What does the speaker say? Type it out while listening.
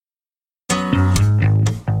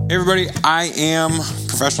Hey everybody, I am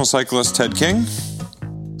professional cyclist Ted King.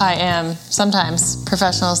 I am sometimes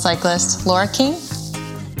professional cyclist Laura King.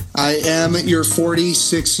 I am your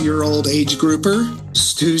 46-year-old age grouper,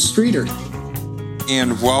 Stu Streeter.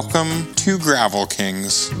 And welcome to Gravel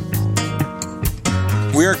Kings.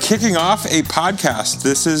 We are kicking off a podcast.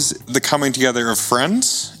 This is the coming together of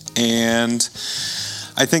friends, and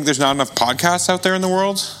I think there's not enough podcasts out there in the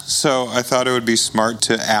world, so I thought it would be smart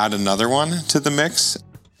to add another one to the mix.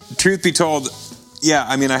 Truth be told,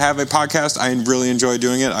 I have a podcast. I really enjoy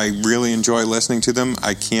doing it. I really enjoy listening to them.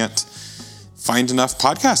 I can't find enough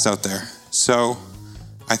podcasts out there. So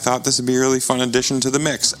I thought this would be a really fun addition to the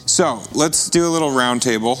mix. So let's do a little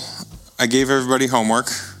roundtable. I gave everybody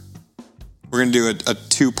homework. We're going to do a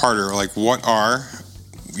two-parter. Like, what are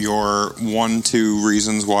your 1-2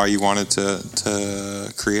 reasons why you wanted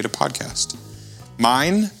to create a podcast?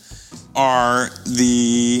 Mine are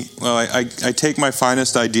I take my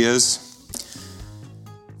finest ideas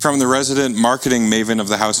from the resident marketing maven of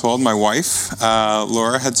the household, my wife.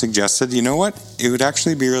 Laura had suggested, you know what? It would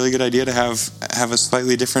actually be a really good idea to have a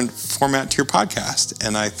slightly different format to your podcast.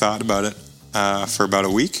 And I thought about it for about a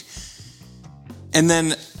week. And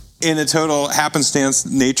then in a total happenstance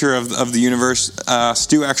nature of the universe,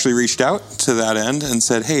 Stu actually reached out to that end and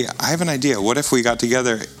said, hey, I have an idea. What if we got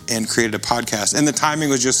together and created a podcast? And the timing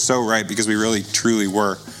was just so right because we really, truly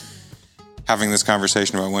were having this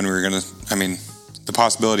conversation about when we were going to, the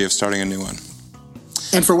possibility of starting a new one.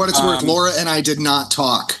 And for what it's worth, Laura and I did not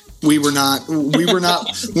talk. We were not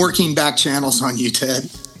working back channels on you,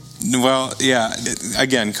 Ted. Well, yeah,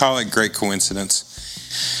 again, call it great coincidence.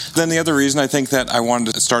 Then the other reason I think that I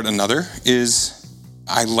wanted to start another is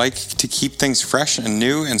I like to keep things fresh and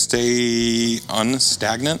new and stay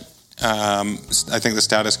unstagnant. I think the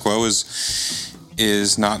status quo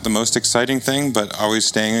is not the most exciting thing, but always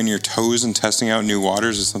staying on your toes and testing out new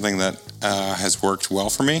waters is something that has worked well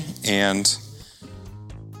for me. And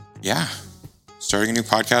starting a new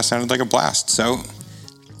podcast sounded like a blast. So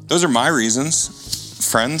those are my reasons.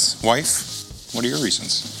 Friends, wife, what are your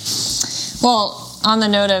reasons? Well, on the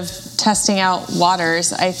note of testing out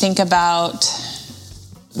waters, I think about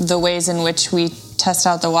the ways in which we test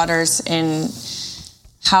out the waters in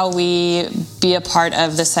how we be a part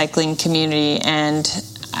of the cycling community. And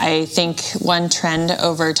I think one trend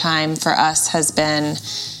over time for us has been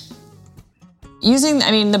using,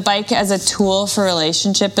 the bike as a tool for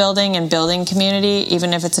relationship building and building community,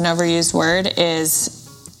 even if it's an overused word,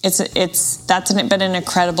 that's been an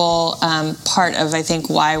incredible part of, I think,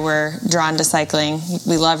 why we're drawn to cycling.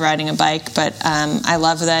 We love riding a bike, but I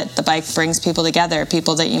love that the bike brings people together,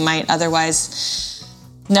 people that you might otherwise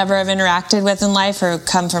never have interacted with in life or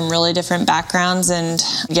come from really different backgrounds, and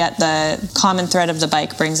yet the common thread of the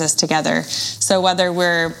bike brings us together. So whether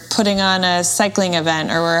we're putting on a cycling event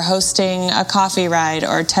or we're hosting a coffee ride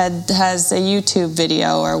or Ted has a YouTube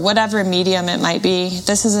video or whatever medium it might be,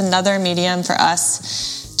 this is another medium for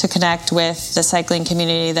us to connect with the cycling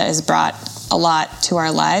community that has brought a lot to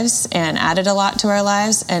our lives and added a lot to our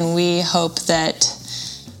lives. And we hope that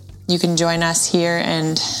you can join us here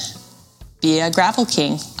and be a gravel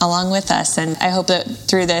king along with us. And I hope that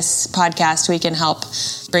through this podcast, we can help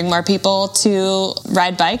bring more people to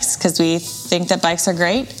ride bikes because we think that bikes are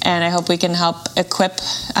great. And I hope we can help equip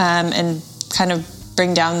and kind of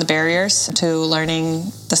bring down the barriers to learning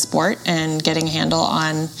the sport and getting a handle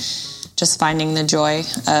on just finding the joy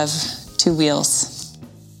of two wheels.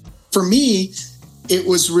 For me, it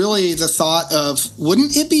was really the thought of,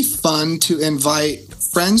 wouldn't it be fun to invite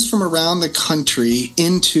friends from around the country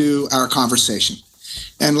into our conversation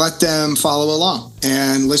and let them follow along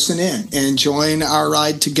and listen in and join our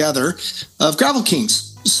ride together of Gravel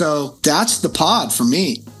Kings. So that's the pod for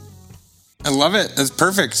me. I love it. That's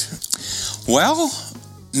perfect. Well,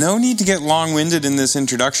 no need to get long-winded in this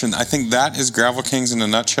introduction. I think that is Gravel Kings in a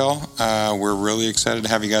nutshell. We're really excited to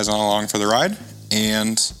have you guys on along for the ride.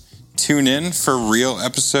 And tune in for real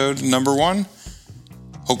episode number 1.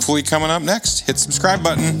 Hopefully coming up next. Hit the subscribe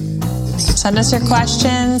button. Send us your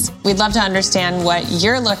questions. We'd love to understand what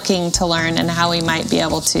you're looking to learn and how we might be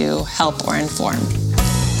able to help or inform.